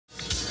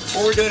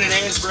What we're doing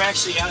today is we're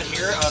actually out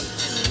here on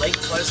Lake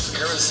Pleasant,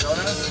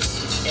 Arizona,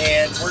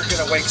 and we're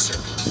going to wake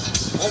surf.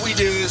 What we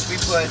do is we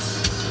put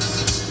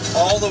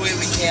all the way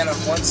we can on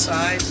one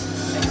side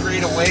and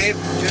create a wave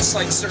just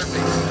like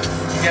surfing.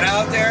 You get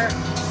out there,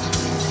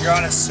 you're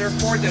on a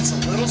surfboard that's a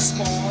little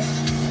small,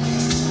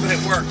 but it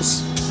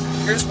works.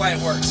 Here's why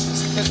it works.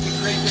 It's because we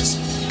create this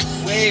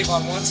wave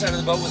on one side of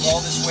the boat with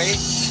all this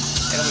weight,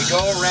 and we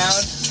go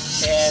around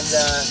and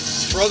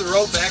throw the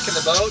rope back in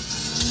the boat.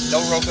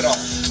 No rope at all.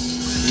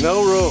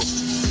 No rope.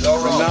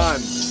 No rope. None.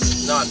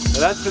 None.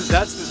 That's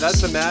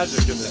the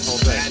magic in this whole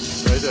thing.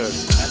 Right there.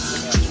 That's the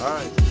magic. All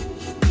right.